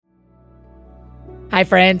Hi,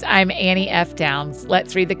 friends. I'm Annie F. Downs.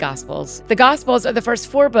 Let's read the Gospels. The Gospels are the first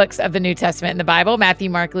 4 books of the New Testament in the Bible: Matthew,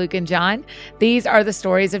 Mark, Luke, and John. These are the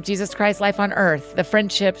stories of Jesus Christ's life on earth, the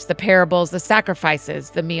friendships, the parables, the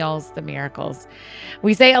sacrifices, the meals, the miracles.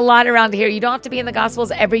 We say a lot around here. You don't have to be in the Gospels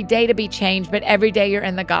every day to be changed, but every day you're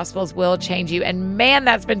in the Gospels will change you. And man,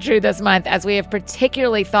 that's been true this month, as we have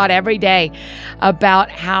particularly thought every day about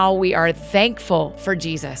how we are thankful for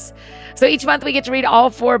Jesus. So each month we get to read all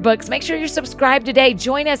 4 books. Make sure you're subscribed today.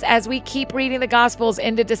 Join us as we keep reading the Gospels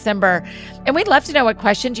into December. And we'd love to know what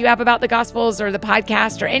questions you have about the Gospels or the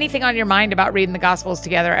podcast or anything on your mind about reading the Gospels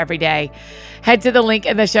together every day. Head to the link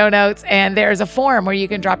in the show notes, and there's a form where you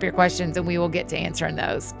can drop your questions and we will get to answering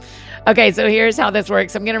those. Okay, so here's how this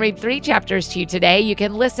works. I'm going to read 3 chapters to you today. You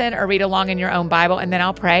can listen or read along in your own Bible, and then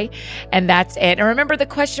I'll pray, and that's it. And remember, the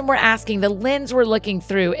question we're asking, the lens we're looking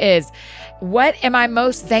through is, what am I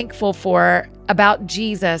most thankful for about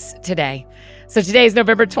Jesus today? So today is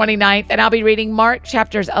November 29th, and I'll be reading Mark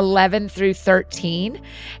chapters 11 through 13.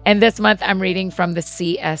 And this month I'm reading from the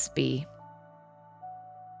CSB.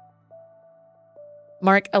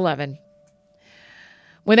 Mark 11.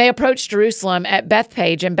 When they approached Jerusalem at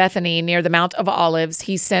Bethphage and Bethany near the Mount of Olives,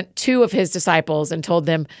 he sent 2 of his disciples and told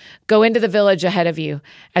them, "Go into the village ahead of you.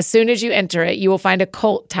 As soon as you enter it, you will find a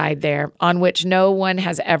colt tied there, on which no one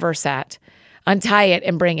has ever sat. Untie it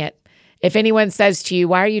and bring it. If anyone says to you,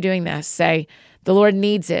 'Why are you doing this?' say, 'The Lord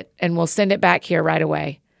needs it, and will send it back here right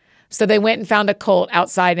away.'" So they went and found a colt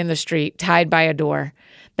outside in the street, tied by a door.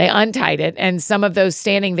 They untied it, and some of those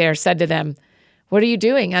standing there said to them, "What are you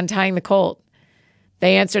doing untying the colt?"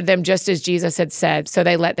 They answered them just as Jesus had said, so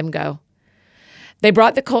they let them go. They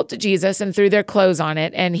brought the colt to Jesus and threw their clothes on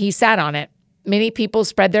it, and he sat on it. Many people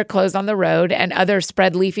spread their clothes on the road, and others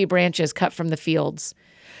spread leafy branches cut from the fields.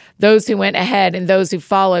 Those who went ahead and those who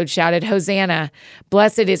followed shouted, "Hosanna!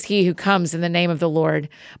 Blessed is he who comes in the name of the Lord.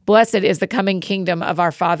 Blessed is the coming kingdom of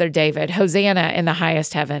our father David. Hosanna in the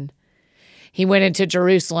highest heaven." He went into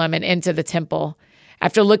Jerusalem and into the temple.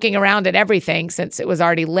 After looking around at everything, since it was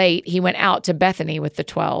already late, he went out to Bethany with the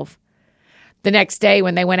 12. The next day,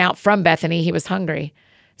 when they went out from Bethany, he was hungry.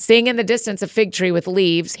 Seeing in the distance a fig tree with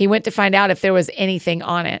leaves, he went to find out if there was anything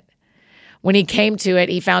on it. When he came to it,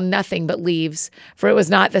 he found nothing but leaves, for it was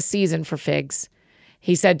not the season for figs.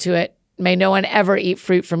 He said to it, "May no one ever eat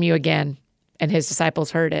fruit from you again." And his disciples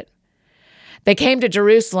heard it. They came to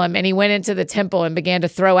Jerusalem, and he went into the temple and began to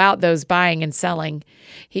throw out those buying and selling.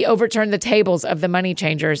 He overturned the tables of the money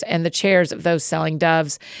changers and the chairs of those selling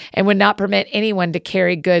doves, and would not permit anyone to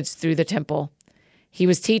carry goods through the temple. He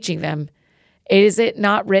was teaching them, "Is it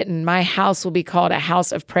not written, 'My house will be called a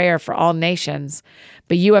house of prayer for all nations,'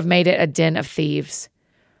 but you have made it a den of thieves."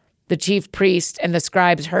 The chief priests and the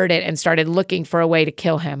scribes heard it and started looking for a way to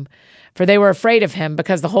kill him, for they were afraid of him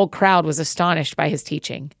because the whole crowd was astonished by his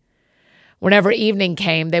teaching. Whenever evening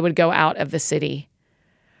came, they would go out of the city.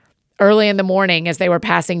 Early in the morning, as they were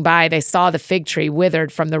passing by, they saw the fig tree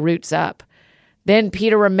withered from the roots up. Then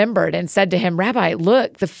Peter remembered and said to him, "Rabbi,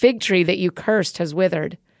 look, the fig tree that you cursed has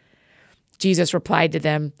withered." Jesus replied to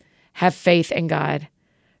them, "Have faith in God.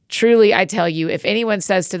 Truly, I tell you, if anyone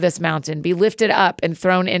says to this mountain, 'Be lifted up and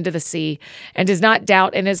thrown into the sea,' and does not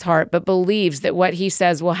doubt in his heart, but believes that what he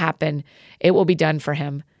says will happen, it will be done for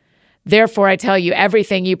him. Therefore, I tell you,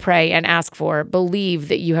 everything you pray and ask for, believe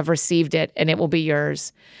that you have received it, and it will be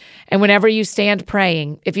yours. And whenever you stand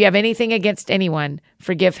praying, if you have anything against anyone,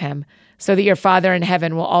 forgive him, so that your Father in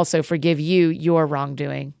heaven will also forgive you your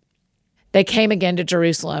wrongdoing." They came again to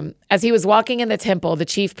Jerusalem. As he was walking in the temple, the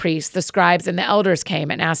chief priests, the scribes, and the elders came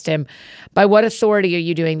and asked him, "By what authority are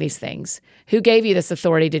you doing these things? Who gave you this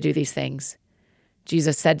authority to do these things?"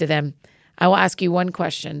 Jesus said to them, "I will ask you one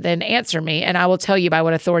question, then answer me, and I will tell you by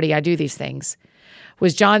what authority I do these things.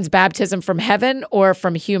 Was John's baptism from heaven or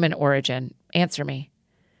from human origin? Answer me."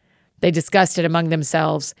 They discussed it among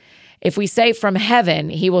themselves. "If we say from heaven,"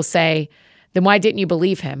 he will say, "then why didn't you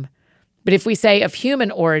believe him? But if we say of human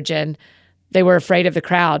origin," they were afraid of the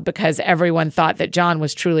crowd because everyone thought that John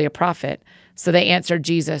was truly a prophet. So they answered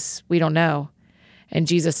Jesus, "We don't know." And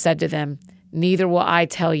Jesus said to them, "Neither will I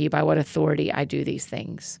tell you by what authority I do these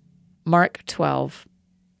things." Mark 12.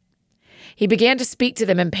 He began to speak to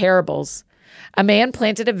them in parables. A man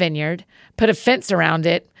planted a vineyard, put a fence around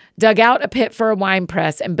it, dug out a pit for a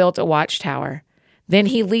winepress, and built a watchtower. Then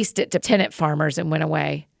he leased it to tenant farmers and went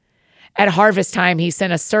away. At harvest time, he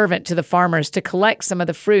sent a servant to the farmers to collect some of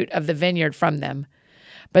the fruit of the vineyard from them.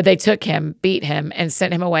 But they took him, beat him, and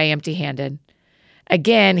sent him away empty-handed.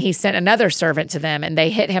 Again, he sent another servant to them, and they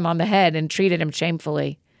hit him on the head and treated him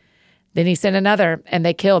shamefully. Then he sent another, and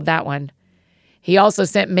they killed that one. He also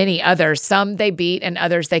sent many others. Some they beat, and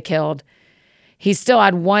others they killed. He still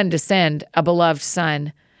had one to send, a beloved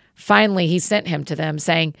son. Finally, he sent him to them,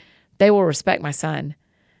 saying, "They will respect my son."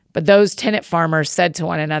 But those tenant farmers said to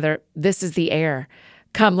one another, "This is the heir.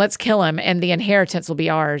 Come, let's kill him, and the inheritance will be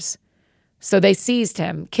ours." So they seized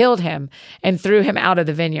him, killed him, and threw him out of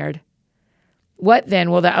the vineyard. What then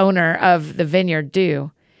will the owner of the vineyard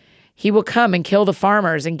do? He will come and kill the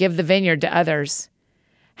farmers and give the vineyard to others.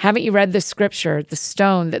 Haven't you read the scripture? The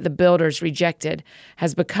stone that the builders rejected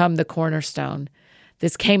has become the cornerstone.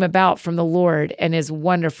 This came about from the Lord and is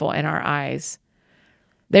wonderful in our eyes.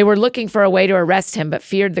 They were looking for a way to arrest him, but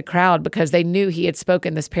feared the crowd because they knew he had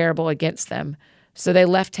spoken this parable against them. So they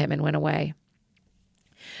left him and went away.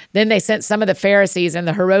 Then they sent some of the Pharisees and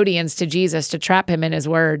the Herodians to Jesus to trap him in his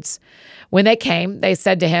words. When they came, they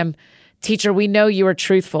said to him, "Teacher, we know you are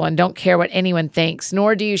truthful and don't care what anyone thinks,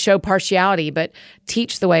 nor do you show partiality, but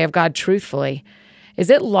teach the way of God truthfully.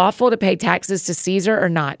 Is it lawful to pay taxes to Caesar or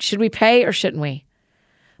not? Should we pay or shouldn't we?"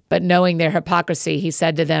 But knowing their hypocrisy, he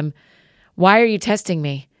said to them, "Why are you testing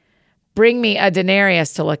me? Bring me a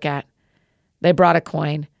denarius to look at." They brought a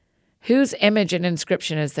coin. "Whose image and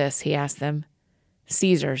inscription is this?" he asked them.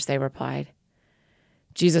 "Caesar's," they replied.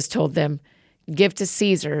 Jesus told them, "Give to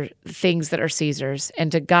Caesar the things that are Caesar's,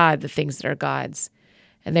 and to God the things that are God's."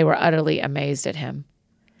 And they were utterly amazed at him.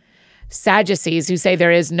 Sadducees, who say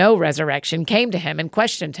there is no resurrection, came to him and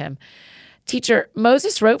questioned him. "Teacher,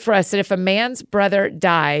 Moses wrote for us that if a man's brother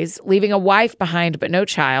dies, leaving a wife behind but no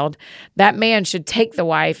child, that man should take the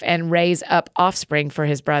wife and raise up offspring for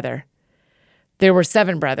his brother. There were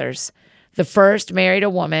 7 brothers. The first married a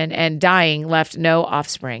woman and dying left no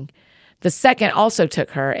offspring. The second also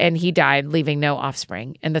took her, and he died, leaving no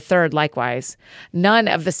offspring. And the third likewise. None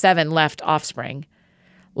of the 7 left offspring.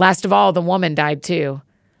 Last of all, the woman died too.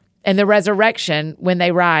 In the resurrection, when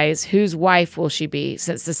they rise, whose wife will she be,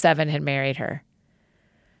 since the 7 had married her?"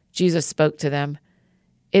 Jesus spoke to them.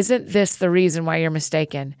 "Isn't this the reason why you're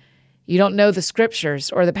mistaken? You don't know the scriptures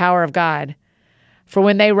or the power of God. For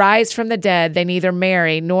when they rise from the dead, they neither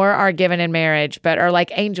marry nor are given in marriage, but are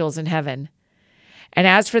like angels in heaven. And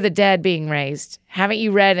as for the dead being raised, haven't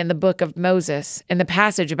you read in the book of Moses, in the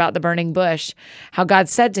passage about the burning bush, how God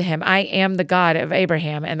said to him, 'I am the God of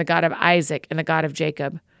Abraham and the God of Isaac and the God of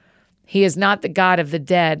Jacob'? He is not the God of the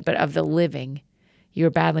dead, but of the living. You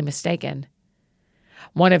are badly mistaken."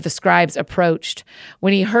 One of the scribes approached.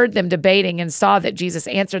 When he heard them debating and saw that Jesus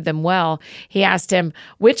answered them well, he asked him,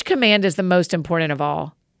 "Which command is the most important of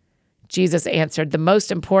all?" Jesus answered, "The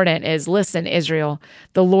most important is, 'Listen, Israel,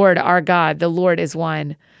 the Lord our God, the Lord is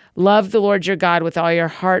one. Love the Lord your God with all your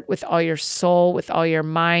heart, with all your soul, with all your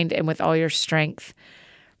mind, and with all your strength.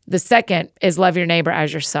 The second is love your neighbor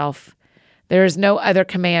as yourself. There is no other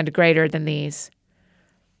command greater than these."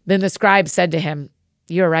 Then the scribe said to him,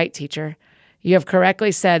 "You are right, teacher. You have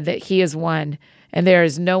correctly said that he is one, and there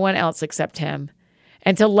is no one else except him.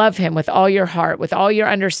 And to love him with all your heart, with all your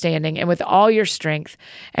understanding, and with all your strength,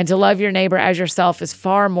 and to love your neighbor as yourself is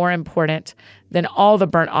far more important than all the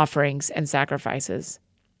burnt offerings and sacrifices."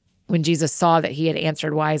 When Jesus saw that he had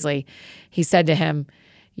answered wisely, he said to him,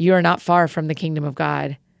 "You are not far from the kingdom of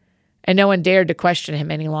God." And no one dared to question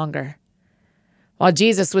him any longer. While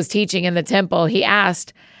Jesus was teaching in the temple, he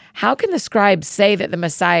asked, "How can the scribes say that the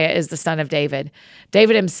Messiah is the son of David?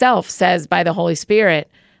 David himself says by the Holy Spirit,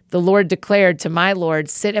 'The Lord declared to my Lord,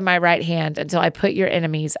 sit at my right hand until I put your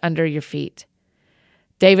enemies under your feet.'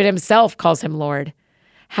 David himself calls him Lord.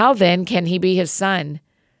 How then can he be his son?"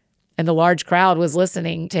 And the large crowd was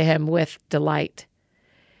listening to him with delight.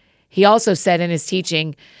 He also said in his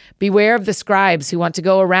teaching, "Beware of the scribes who want to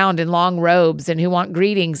go around in long robes and who want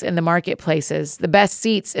greetings in the marketplaces, the best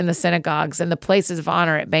seats in the synagogues, and the places of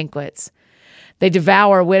honor at banquets. They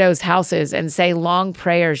devour widows' houses and say long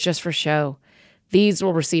prayers just for show. These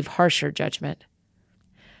will receive harsher judgment."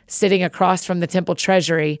 Sitting across from the temple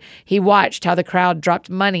treasury, he watched how the crowd dropped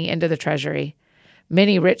money into the treasury.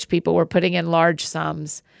 Many rich people were putting in large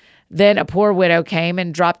sums. Then a poor widow came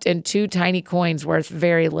and dropped in 2 tiny coins worth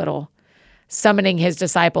very little. Summoning his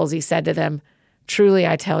disciples, he said to them, "Truly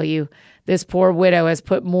I tell you, this poor widow has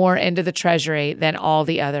put more into the treasury than all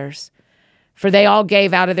the others. For they all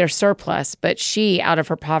gave out of their surplus, but she, out of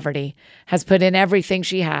her poverty, has put in everything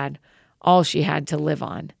she had, all she had to live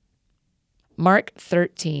on." Mark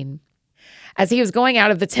 13. As he was going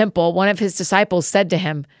out of the temple, one of his disciples said to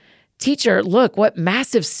him, "Teacher, look, what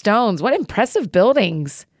massive stones, what impressive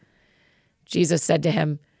buildings." Jesus said to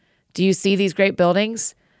him, "Do you see these great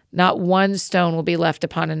buildings? Not one stone will be left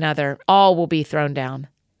upon another. All will be thrown down."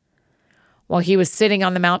 While he was sitting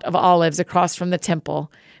on the Mount of Olives across from the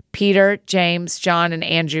temple, Peter, James, John, and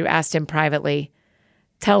Andrew asked him privately,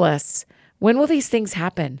 "Tell us, when will these things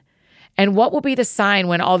happen? And what will be the sign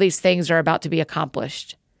when all these things are about to be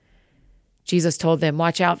accomplished?" Jesus told them,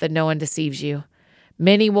 "Watch out that no one deceives you.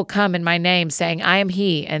 Many will come in my name, saying, 'I am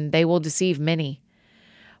he,' and they will deceive many.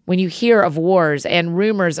 When you hear of wars and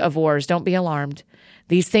rumors of wars, don't be alarmed.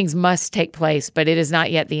 These things must take place, but it is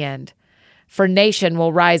not yet the end. For nation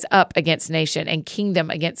will rise up against nation and kingdom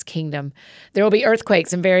against kingdom. There will be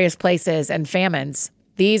earthquakes in various places and famines.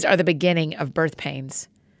 These are the beginning of birth pains.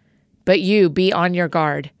 But you be on your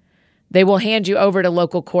guard. They will hand you over to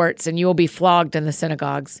local courts, and you will be flogged in the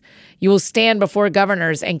synagogues. You will stand before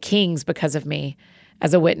governors and kings because of me,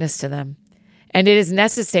 as a witness to them. And it is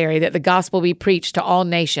necessary that the gospel be preached to all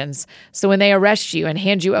nations. So when they arrest you and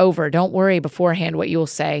hand you over, don't worry beforehand what you will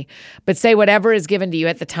say, but say whatever is given to you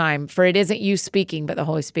at the time, for it isn't you speaking, but the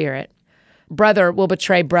Holy Spirit. Brother will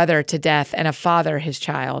betray brother to death, and a father his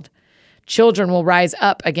child. Children will rise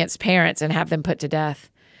up against parents and have them put to death.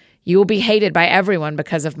 You will be hated by everyone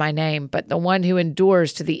because of my name, but the one who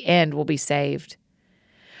endures to the end will be saved.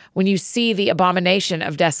 When you see the abomination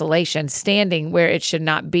of desolation standing where it should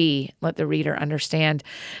not be," let the reader understand,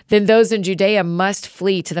 "then those in Judea must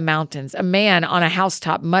flee to the mountains. A man on a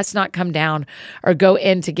housetop must not come down or go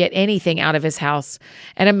in to get anything out of his house,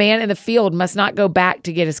 and a man in the field must not go back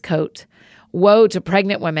to get his coat. Woe to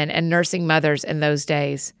pregnant women and nursing mothers in those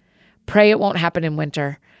days. Pray it won't happen in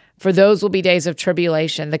winter, for those will be days of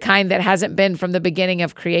tribulation, the kind that hasn't been from the beginning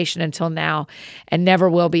of creation until now, and never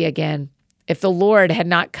will be again. If the Lord had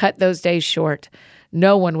not cut those days short,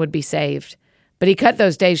 no one would be saved. But he cut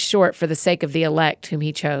those days short for the sake of the elect whom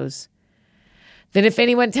he chose. Then if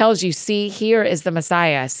anyone tells you, 'See, here is the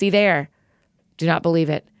Messiah, see there,' do not believe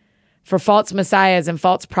it. For false messiahs and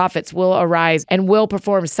false prophets will arise and will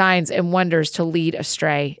perform signs and wonders to lead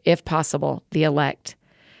astray, if possible, the elect.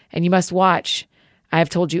 And you must watch. I have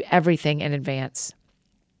told you everything in advance.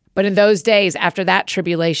 But in those days, after that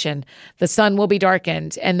tribulation, the sun will be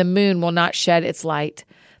darkened, and the moon will not shed its light.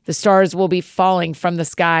 The stars will be falling from the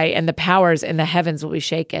sky, and the powers in the heavens will be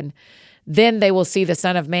shaken. Then they will see the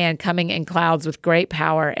Son of Man coming in clouds with great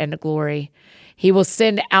power and glory. He will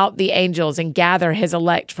send out the angels and gather his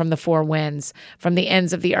elect from the four winds, from the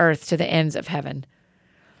ends of the earth to the ends of heaven.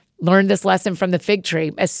 Learn this lesson from the fig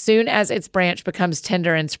tree. As soon as its branch becomes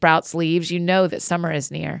tender and sprouts leaves, you know that summer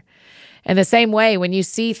is near. In the same way, when you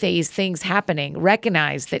see these things happening,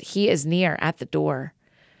 recognize that he is near at the door.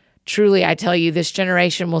 Truly, I tell you, this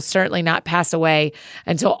generation will certainly not pass away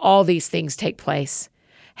until all these things take place.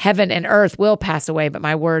 Heaven and earth will pass away, but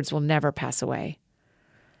my words will never pass away.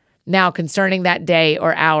 Now, concerning that day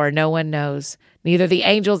or hour, no one knows, neither the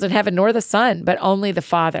angels in heaven nor the Son, but only the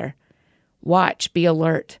Father. Watch, be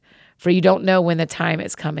alert, for you don't know when the time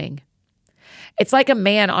is coming. It's like a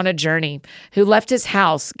man on a journey who left his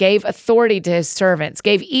house, gave authority to his servants,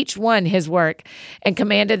 gave each one his work, and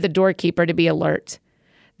commanded the doorkeeper to be alert.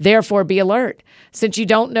 Therefore, be alert, since you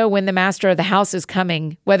don't know when the master of the house is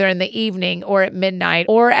coming, whether in the evening or at midnight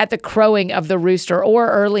or at the crowing of the rooster or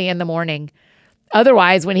early in the morning.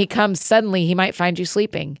 Otherwise, when he comes suddenly, he might find you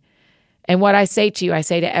sleeping. And what I say to you, I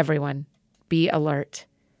say to everyone, be alert."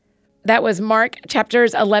 That was Mark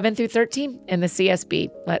chapters 11 through 13 in the CSB.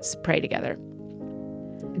 Let's pray together.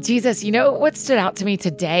 Jesus, you know what stood out to me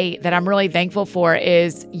today that I'm really thankful for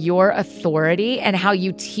is your authority and how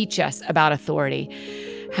you teach us about authority,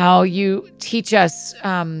 how you teach us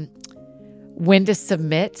when to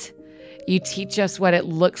submit. You teach us what it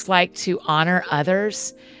looks like to honor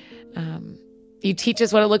others. You teach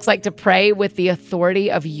us what it looks like to pray with the authority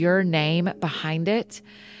of your name behind it.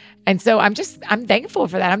 And so I'm thankful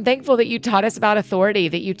for that. I'm thankful that you taught us about authority,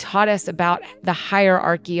 that you taught us about the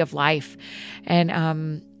hierarchy of life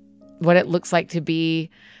and what it looks like to be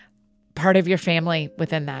part of your family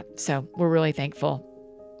within that. So we're really thankful.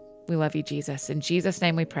 We love you, Jesus. In Jesus'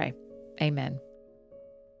 name we pray. Amen.